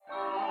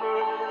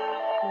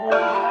I'm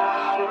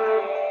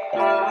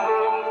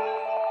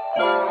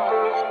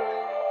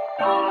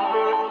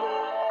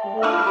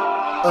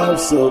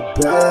so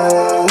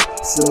bad,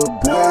 so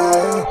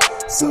bad,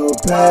 so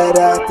bad,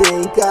 I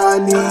think I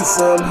need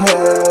some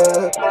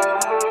help.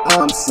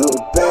 I'm so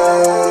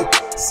bad,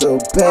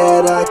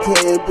 I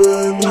can't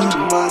believe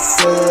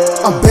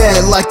myself. I'm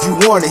bad like you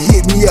want it,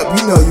 hit me up,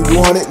 you know you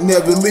want it.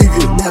 Never leave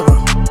you, never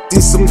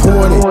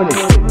disappointed.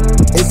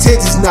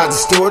 Intentions not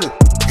distorted.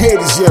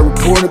 Haters, yeah,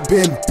 reported.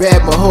 Been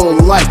bad my whole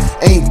life.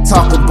 Ain't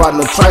talking about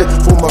no fight.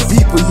 For my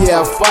people,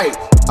 yeah, I fight.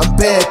 I'm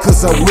bad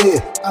cause I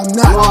win. I'm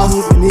not lost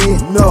even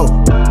in. No,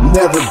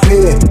 never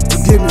been.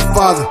 Forgive me,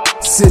 Father.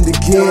 Sinned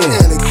again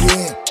and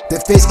again.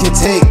 That face can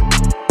take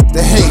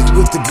the hate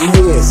with the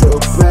grin. So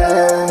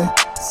bad,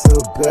 so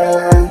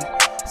bad,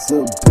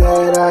 so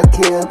bad, I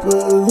can't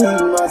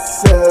believe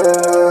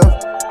myself.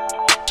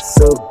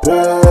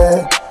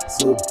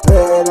 So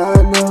bad,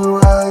 I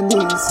know I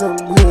need some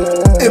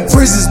help. In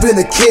prison's been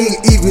a king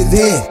even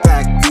then.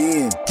 Back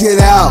then, Get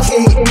out,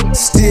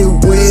 still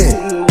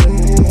win.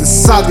 The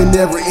saga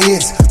never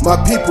ends. My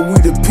people,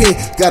 we depend.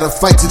 Gotta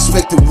fight to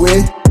expect to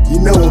win. You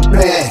know I'm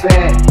bad.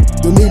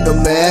 Don't need no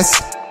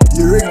mask.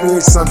 Your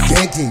ignorance, I'm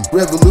ganking.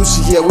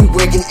 Revolution, yeah, we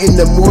waking in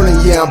the morning,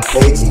 yeah, I'm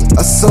baking.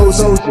 A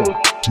soldier,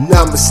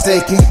 not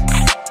mistaken.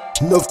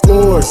 No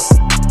floors,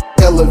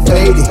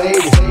 elevated.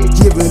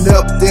 Giving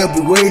up, they'll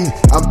be waiting.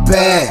 I'm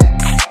bad.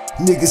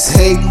 Niggas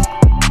hating.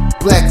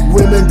 Black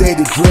women, they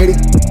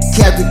degraded.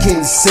 Captain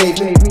King save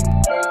me.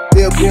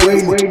 They'll be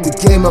waiting. The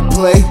game I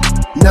play,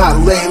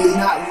 not lately.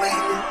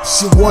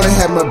 She wanna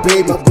have my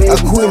baby. A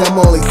queen, I'm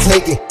only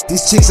taking.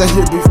 These chicks out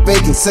here be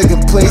faking.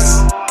 Second place,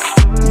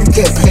 you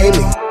can't pay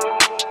me.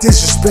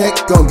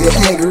 Disrespect, gon' get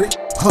angry.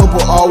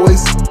 Humble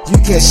always, you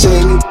can't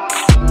shame me.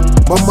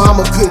 My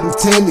mama couldn't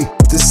tame me.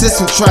 The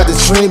system tried to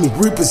train me.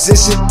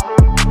 Reposition,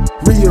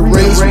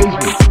 rearrange me.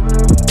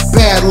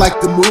 Bad like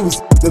the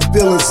movies, the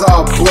villains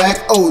all black.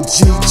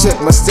 OG, check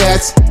my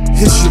stats,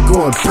 history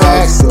going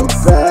back.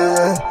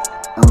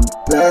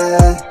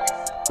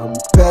 I'm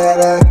bad,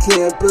 I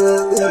can't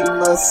believe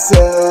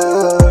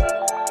myself.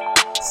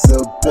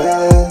 So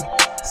bad,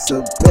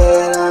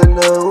 I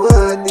know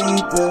I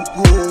need the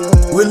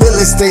help.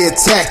 Relentless, they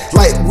attack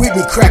like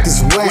Whitney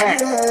crackers whack.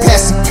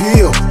 Pass the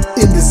pill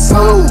in the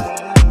zone.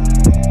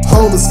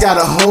 Homeless got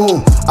a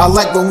home. I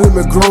like when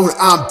women grown.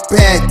 I'm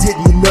bad,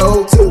 didn't you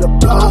know? To the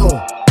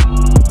bone.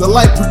 The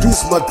light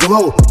produced my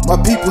glow.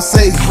 My people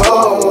say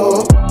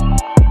ho.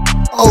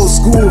 Old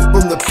school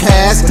from the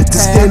past.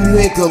 This game you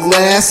ain't gonna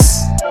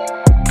last.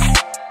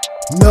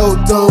 No,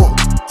 don't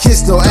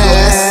kiss no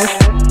ass.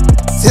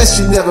 Test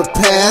you never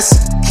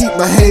pass. Keep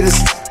my haters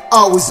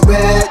always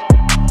mad.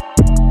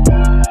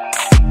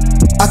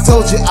 I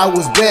told you I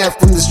was bad.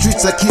 From the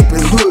streets I keep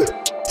it hood.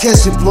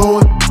 Catch you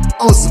blowing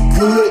on some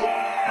good.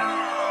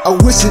 I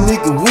wish a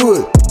nigga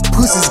would.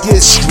 Pussies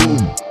get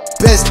screwed.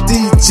 Best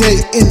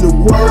DJ in the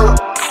world.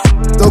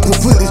 Don't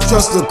completely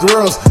trust the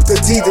girls. The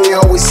tea they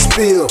always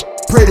spill.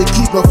 Pray to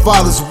keep my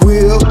father's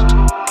will.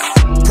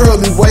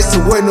 Pearly whites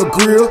and wear no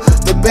grill.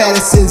 The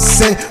baddest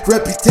insane.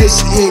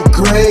 Reputation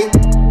engraved.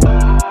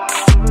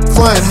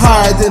 Flying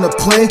higher than a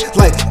plane.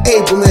 Like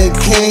Abel and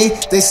Cain.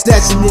 They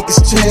snatching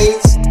niggas'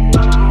 chains.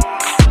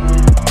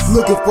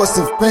 Looking for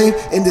some fame.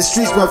 In the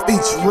streets my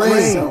feet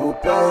rain. So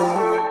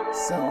bad.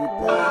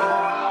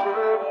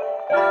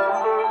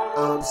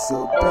 I'm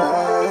so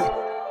bad,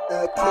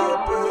 I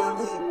can't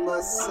believe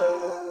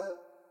myself.